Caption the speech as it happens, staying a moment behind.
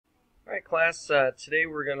Alright class, today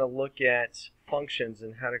we're going to look at functions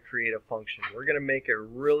and how to create a function. We're going to make a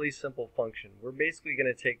really simple function. We're basically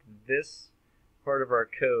going to take this part of our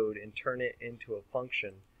code and turn it into a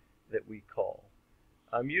function that we call.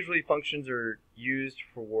 Usually functions are used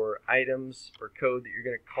for items or code that you're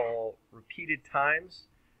going to call repeated times.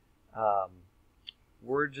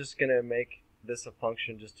 We're just going to make this a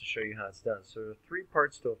function just to show you how it's done. So there are three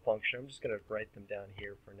parts to a function. I'm just going to write them down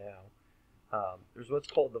here for now. There's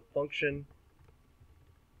what's called the function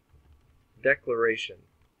declaration.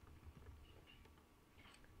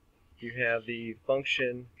 You have the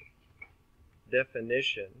function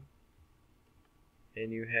definition,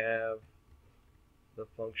 and you have the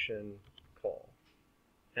function call.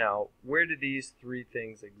 Now, where do these three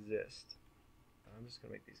things exist? I'm just going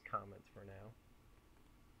to make these comments for now.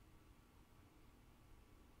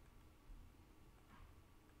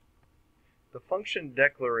 The function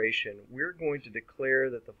declaration, we're going to declare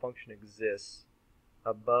that the function exists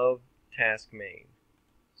above task main.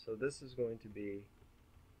 So this is going to be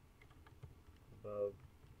above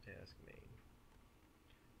task main.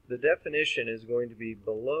 The definition is going to be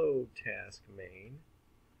below task main,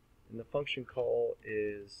 and the function call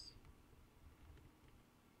is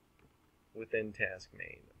within task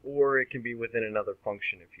main. Or it can be within another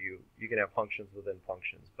function if you can have functions within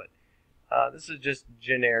functions, but this is just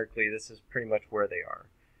generically, this is pretty much where they are.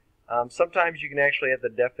 Sometimes you can actually have the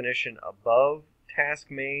definition above task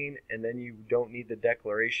main and then you don't need the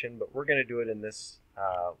declaration, but we're going to do it in this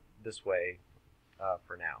way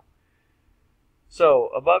for now. So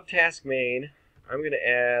above task main, I'm going to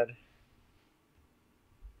add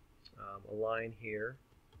a line here.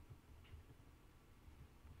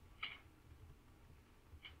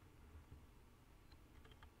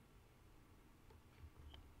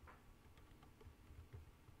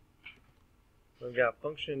 So we've got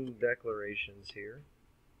function declarations here.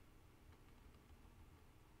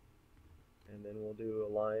 And then we'll do a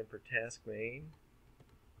line for task main.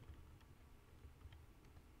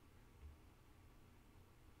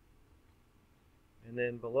 And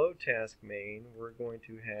then below task main, we're going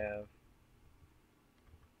to have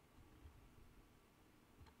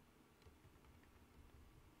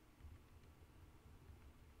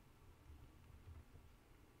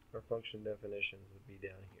our function definitions would be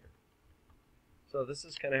down here. So this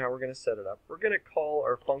is kind of how we're going to set it up. We're going to call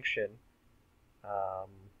our function,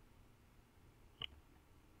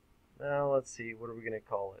 now let's see, what are we going to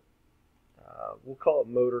call it? We'll call it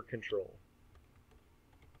motor control.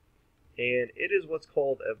 And it is what's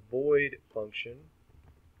called a void function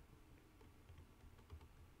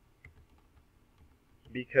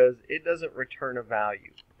because it doesn't return a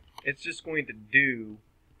value. It's just going to do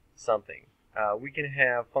something. We can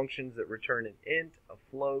have functions that return an int, a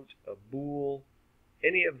float, a bool,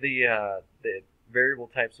 any of the variable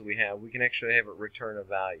types that we have. We can actually have it return a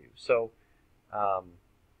value. So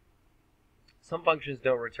some functions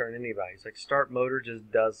don't return any values. Like start motor just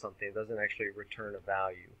does something. It doesn't actually return a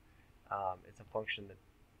value. It's a function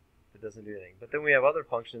that doesn't do anything. But then we have other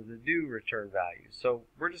functions that do return values. So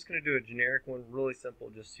we're just going to do a generic one, really simple,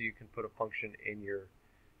 just so you can put a function in your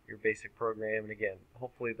basic program. And again,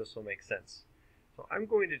 hopefully this will make sense. So I'm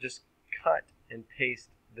going to just cut and paste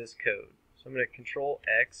this code. So I'm going to Control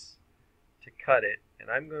X to cut it, and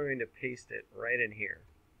I'm going to paste it right in here.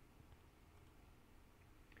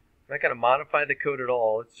 I'm not going to modify the code at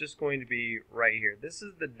all. It's just going to be right here. This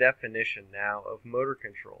is the definition now of motor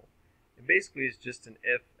control. It basically is just an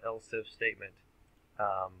if-else-if statement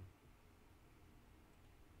that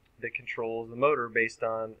controls the motor based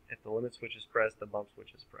on if the limit switch is pressed, the bump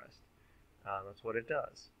switch is pressed. That's what it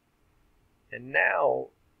does. And now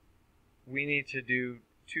we need to do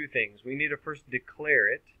two things. We need to first declare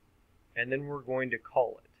it, and then we're going to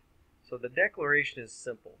call it. So the declaration is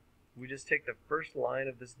simple. We just take the first line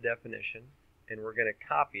of this definition, and we're going to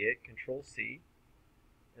copy it, Control C,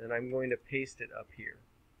 and I'm going to paste it up here.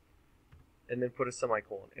 And then put a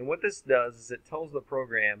semicolon. And what this does is it tells the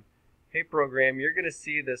program, hey program, you're going to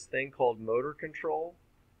see this thing called motor control.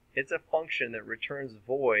 It's a function that returns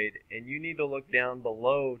void, and you need to look down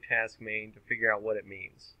below task main to figure out what it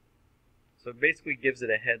means. So it basically gives it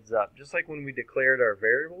a heads up. Just like when we declared our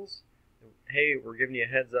variables, hey, we're giving you a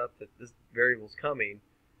heads up that this variable's coming.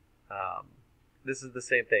 This is the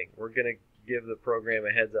same thing. We're going to give the program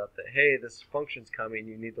a heads up that, hey, this function's coming.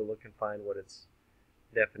 You need to look and find what its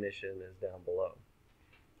definition is down below.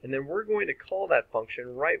 And then we're going to call that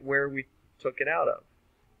function right where we took it out of.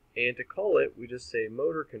 And to call it, we just say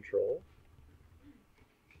motor control,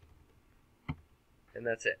 and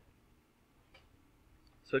that's it.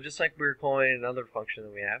 So just like we were calling another function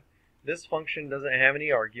that we have, this function doesn't have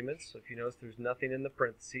any arguments. So if you notice, there's nothing in the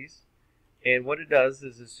parentheses. And what it does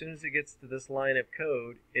is as soon as it gets to this line of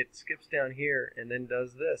code, it skips down here and then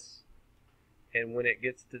does this. And when it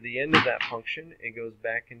gets to the end of that function, it goes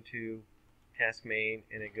back into task main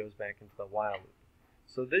and it goes back into the while loop.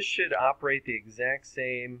 So this should operate the exact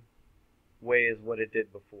same way as what it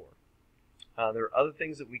did before. There are other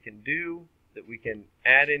things that we can do, that we can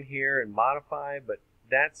add in here and modify, but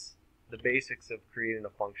that's the basics of creating a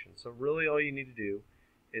function. So really all you need to do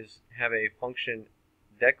is have a function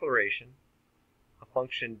declaration, a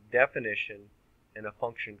function definition, and a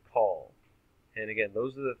function call. And again,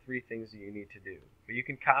 those are the three things that you need to do. But you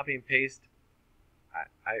can copy and paste.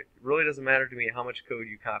 It really doesn't matter to me how much code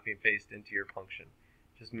you copy and paste into your function.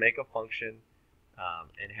 Just make a function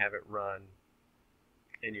and have it run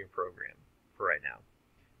in your program for right now.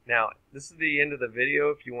 Now, this is the end of the video.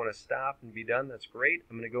 If you want to stop and be done, that's great.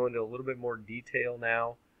 I'm going to go into a little bit more detail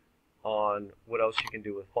now on what else you can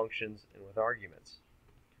do with functions and with arguments.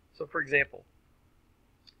 So for example,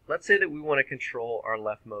 let's say that we want to control our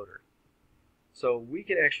left motor. So we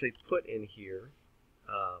can actually put in here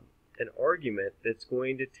an argument that's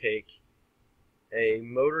going to take a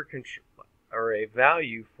motor control or a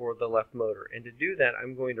value for the left motor. And to do that,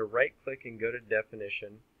 I'm going to right click and go to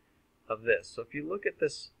definition of this. So if you look at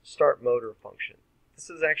this start motor function, this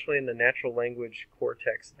is actually in the natural language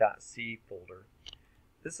cortex.c folder.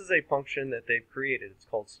 This is a function that they've created. It's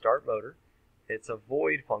called start motor. It's a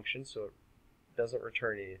void function, so it doesn't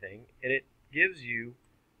return anything, and it gives you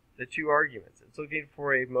the two arguments. It's looking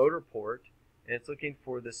for a motor port, and it's looking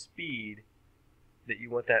for the speed that you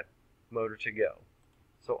want that motor to go.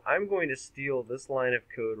 So I'm going to steal this line of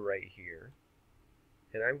code right here,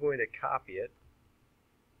 and I'm going to copy it,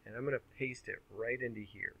 and I'm going to paste it right into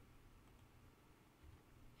here.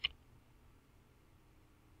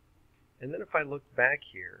 And then if I look back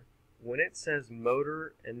here, when it says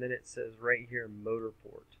motor and then it says right here motor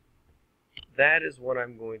port, that is what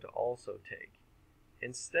I'm going to also take.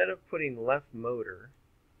 Instead of putting left motor,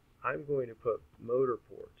 I'm going to put motor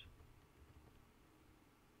port.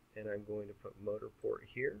 And I'm going to put motor port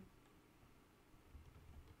here.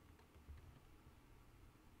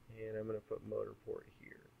 And I'm going to put motor port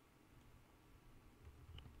here.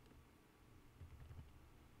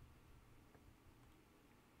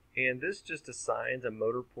 And this just assigns a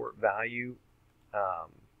motor port value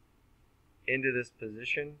into this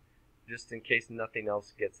position just in case nothing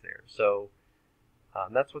else gets there. So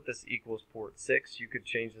that's what this equals port 6. You could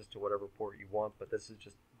change this to whatever port you want, but this is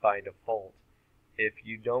just by default. If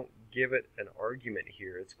you don't give it an argument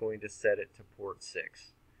here, it's going to set it to port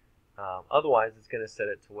 6. Otherwise, it's going to set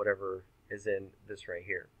it to whatever is in this right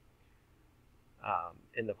here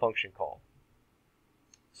in the function call.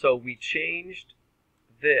 So we changed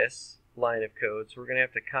this line of code, so we're going to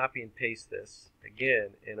have to copy and paste this again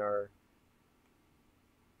in our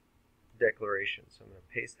declaration. So I'm going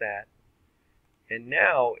to paste that, and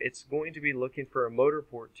now it's going to be looking for a motor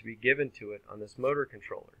port to be given to it on this motor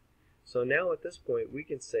controller. So now at this point we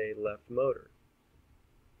can say left motor,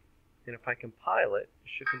 and if I compile it, it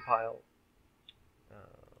should compile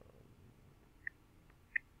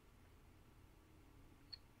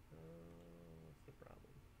what's the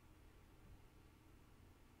problem?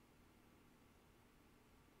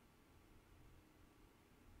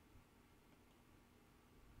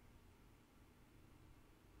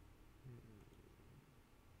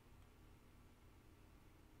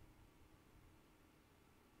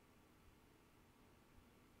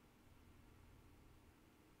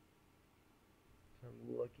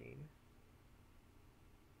 I'm looking.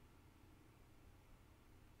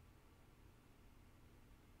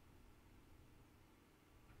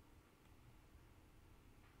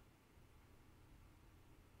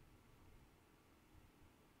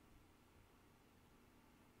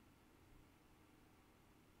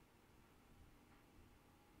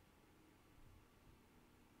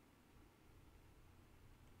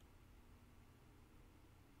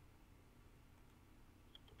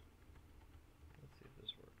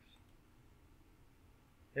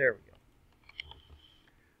 There we go.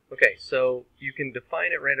 Okay, so you can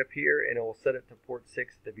define it right up here and it will set it to port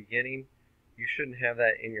 6 at the beginning. You shouldn't have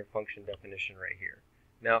that in your function definition right here.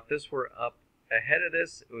 Now if this were up ahead of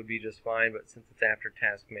this, it would be just fine, but since it's after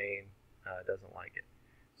task main, it doesn't like it.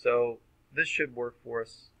 So this should work for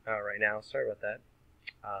us right now. Sorry about that.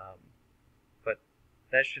 But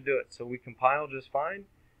that should do it. So we compiled just fine.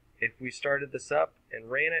 If we started this up and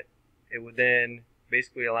ran it, it would then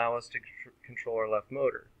basically allow us to control our left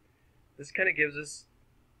motor. This kind of gives us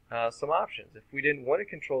some options. If we didn't want to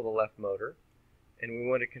control the left motor and we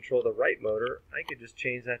want to control the right motor, I could just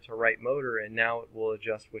change that to right motor, and now it will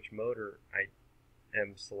adjust which motor I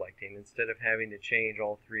am selecting. Instead of having to change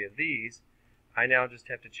all three of these, I now just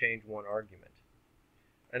have to change one argument.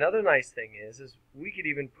 Another nice thing is we could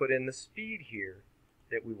even put in the speed here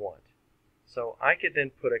that we want. So I could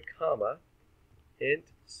then put a comma, int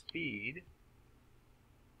speed,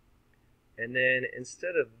 and then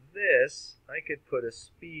instead of this, I could put a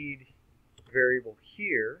speed variable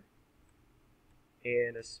here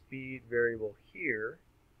and a speed variable here.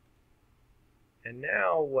 And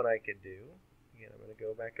now what I could do, again, I'm going to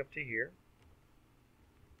go back up to here.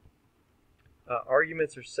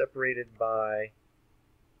 Arguments are separated by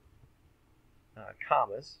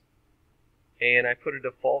commas. And I put a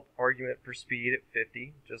default argument for speed at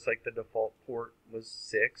 50, just like the default port was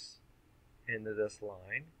 6 into this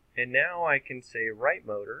line. And now I can say right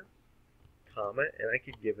motor, comma, and I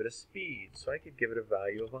could give it a speed. So I could give it a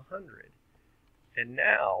value of 100. And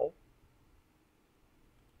now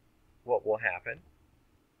what will happen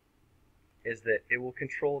is that it will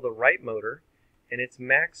control the right motor, and its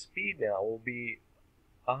max speed now will be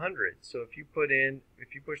 100. So if you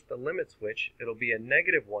push the limit switch, it'll be a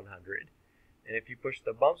negative 100. And if you push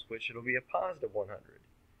the bump switch, it'll be a positive 100.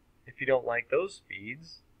 If you don't like those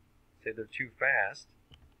speeds, say they're too fast,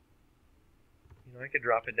 I could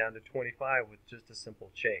drop it down to 25 with just a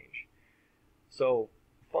simple change. So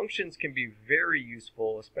functions can be very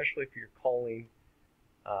useful, especially if you're calling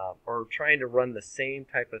or trying to run the same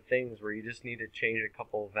type of things where you just need to change a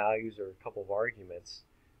couple of values or a couple of arguments.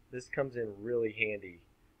 This comes in really handy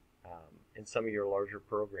in some of your larger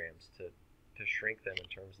programs to shrink them in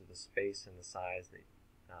terms of the space and the size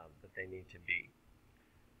that they need to be.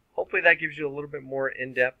 Hopefully that gives you a little bit more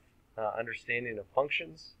in-depth understanding of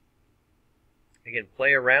functions. Again,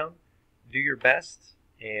 play around, do your best,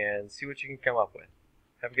 and see what you can come up with.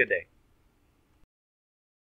 Have a good day.